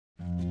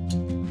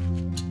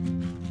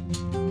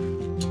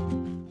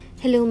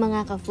Hello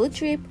mga ka-food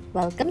trip!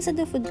 Welcome sa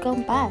The Food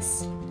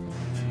Compass!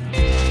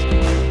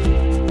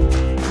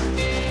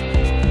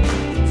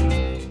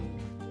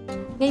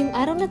 Ngayong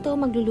araw na to,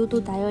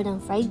 magluluto tayo ng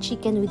fried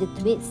chicken with a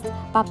twist.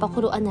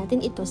 Papakuluan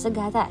natin ito sa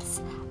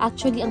gatas.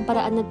 Actually, ang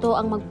paraan na to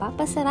ang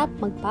magpapasarap,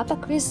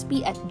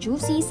 magpapa-crispy at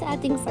juicy sa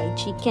ating fried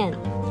chicken.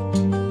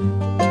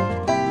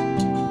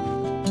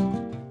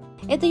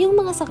 Ito yung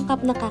mga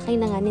sangkap na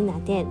kakailanganin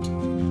natin.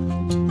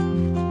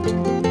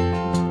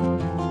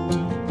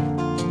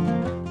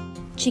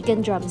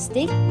 Chicken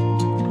drumstick,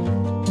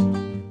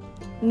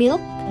 milk,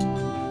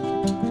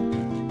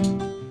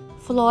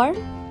 flour,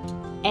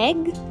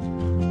 egg,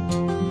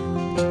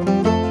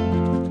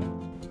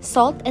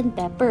 salt and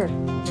pepper.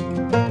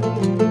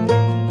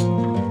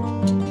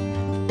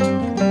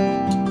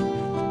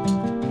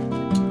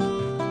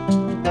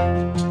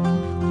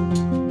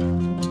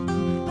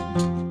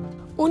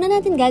 Una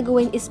natin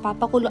gagawin is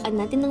papakuluan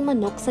natin ng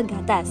manok sa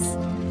gatas.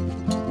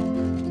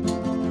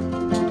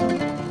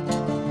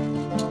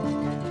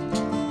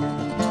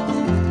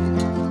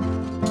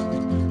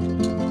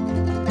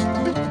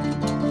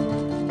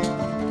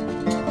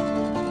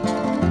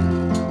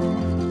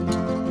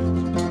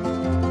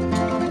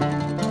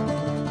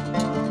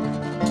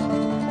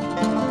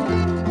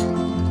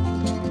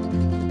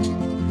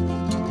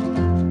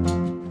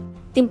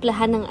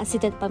 Timplahan ng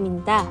asin at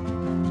paminta.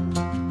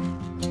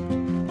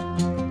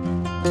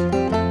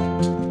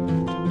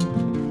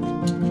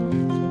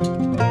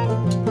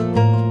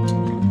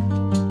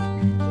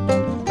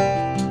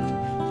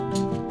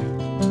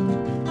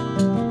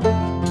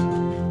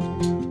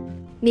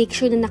 Make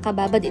sure na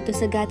nakababad ito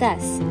sa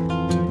gatas.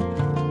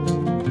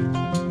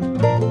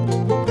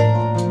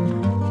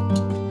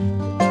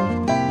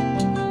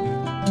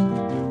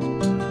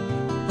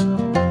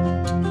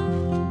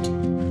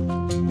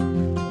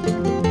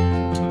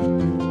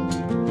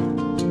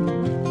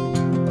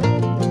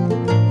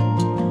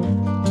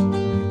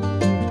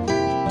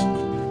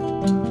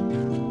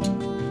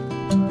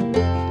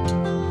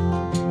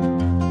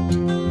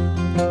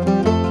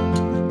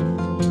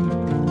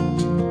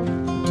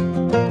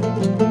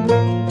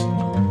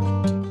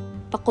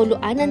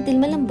 Pakuluan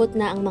until malambot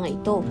na ang mga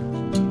ito.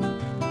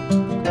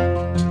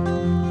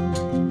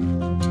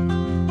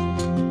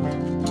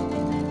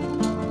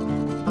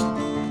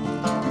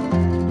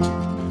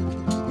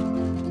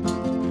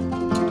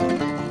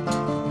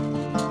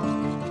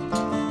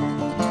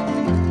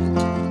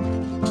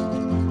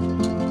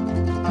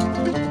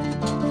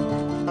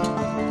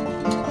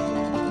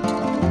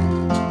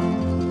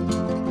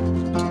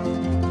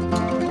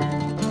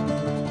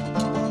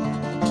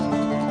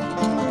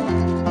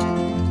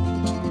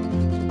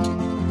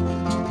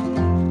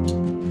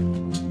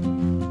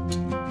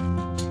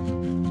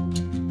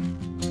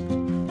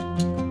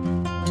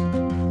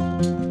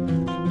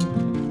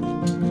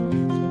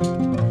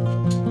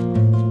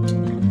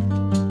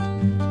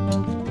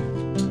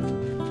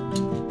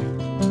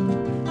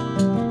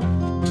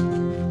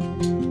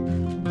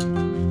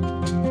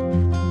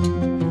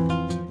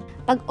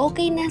 Pag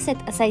okay na, set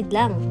aside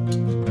lang.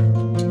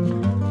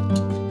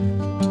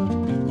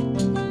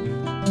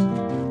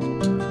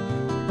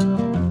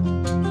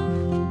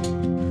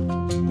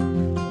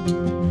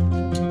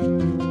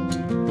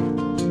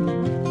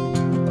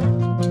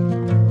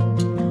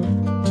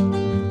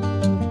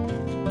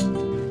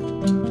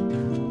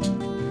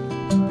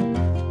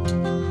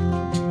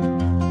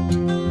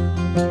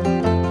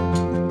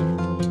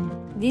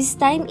 This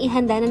time,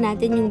 ihanda na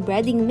natin yung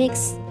breading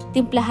mix.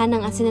 Timplahan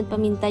ng asin at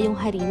paminta yung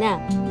harina.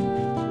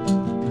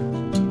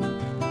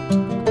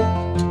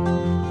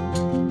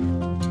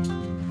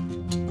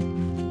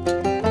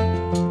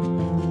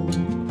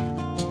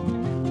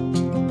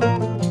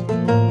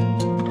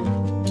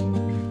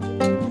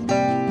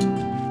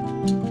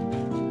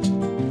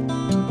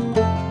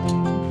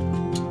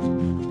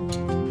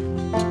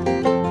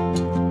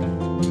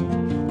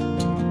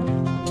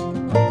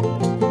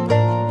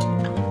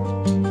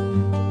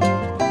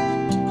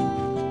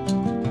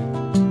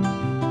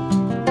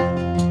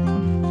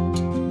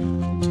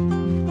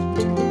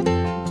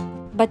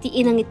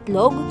 Batiin ang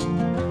itlog.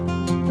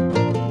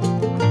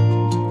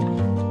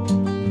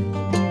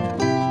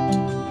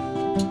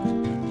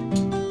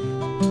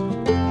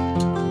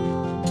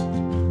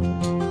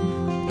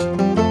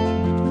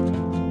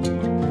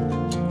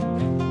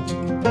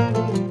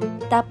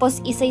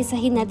 Tapos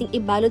isa-isahin nating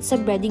ibalot sa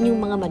breading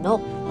yung mga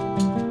manok.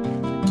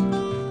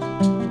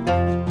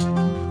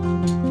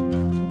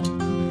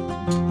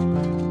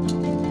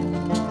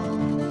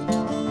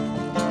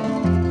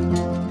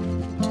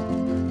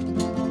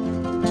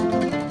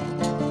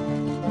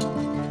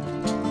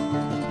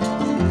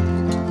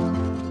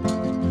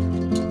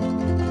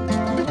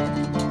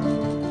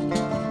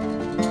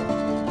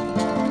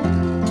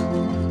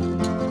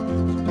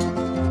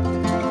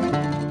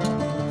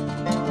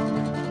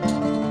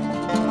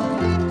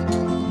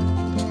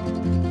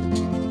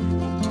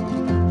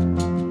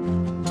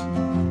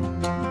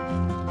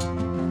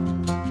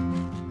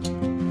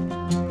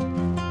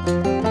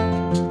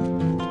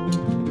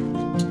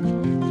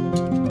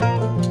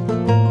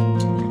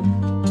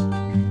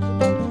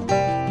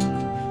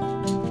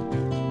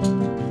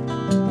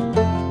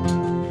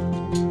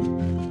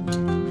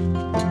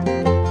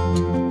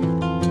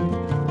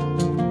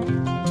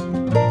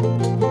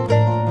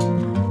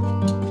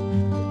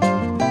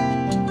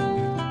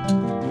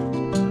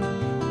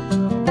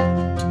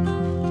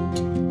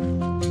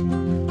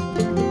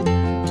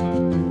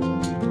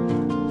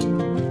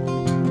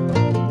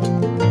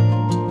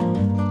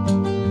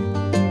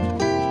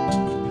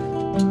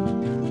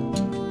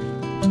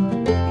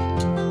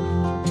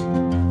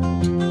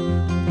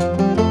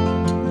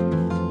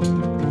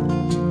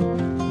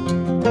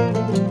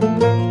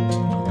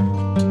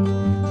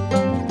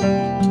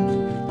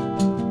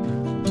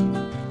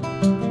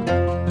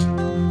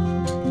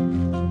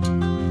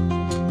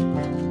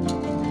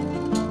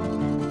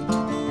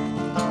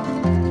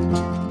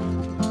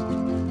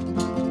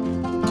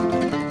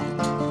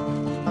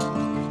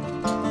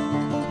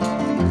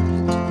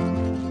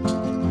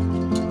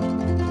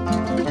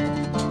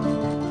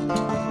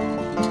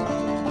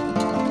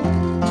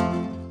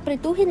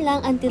 Paprituhin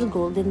lang until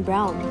golden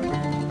brown.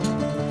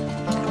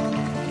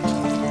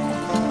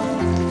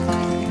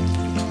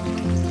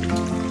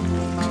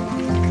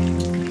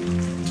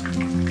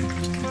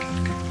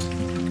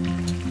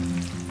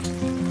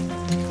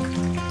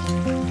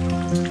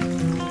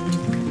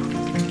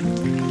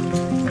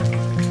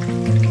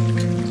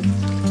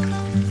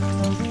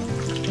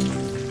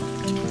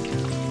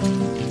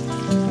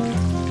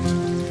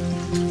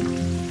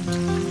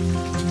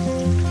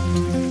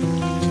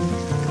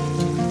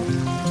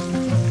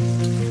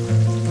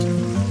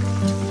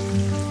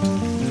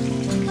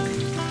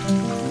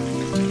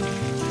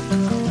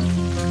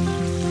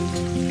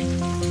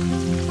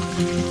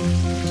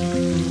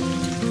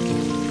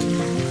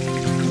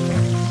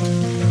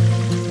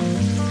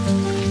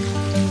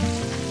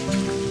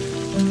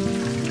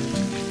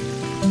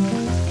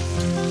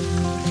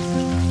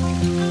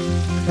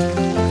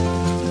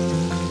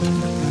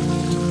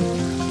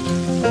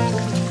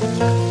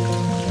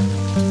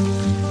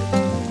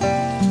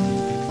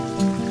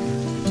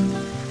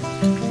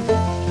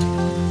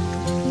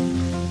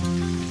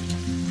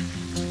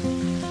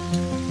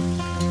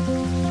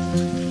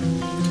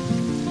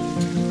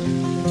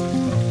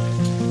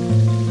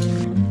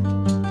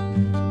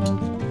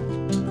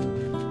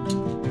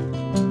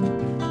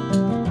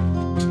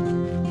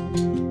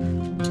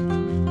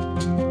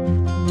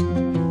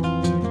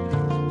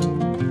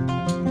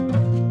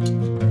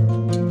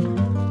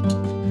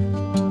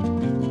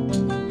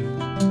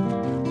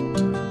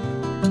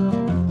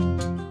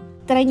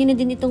 Try nyo na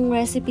din itong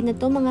recipe na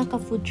to mga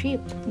ka-food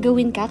trip.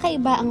 Gawin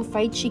kakaiba ang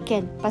fried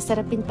chicken.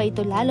 Pasarapin pa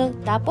ito lalo,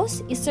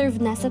 tapos iserve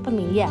na sa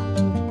pamilya.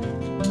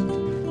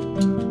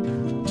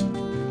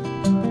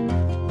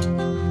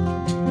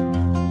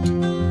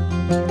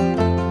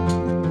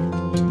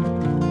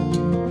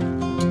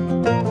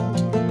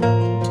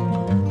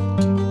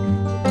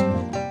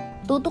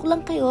 Tutok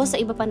lang kayo sa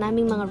iba pa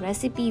naming mga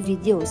recipe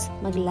videos.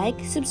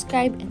 Mag-like,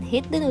 subscribe, and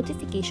hit the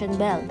notification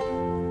bell.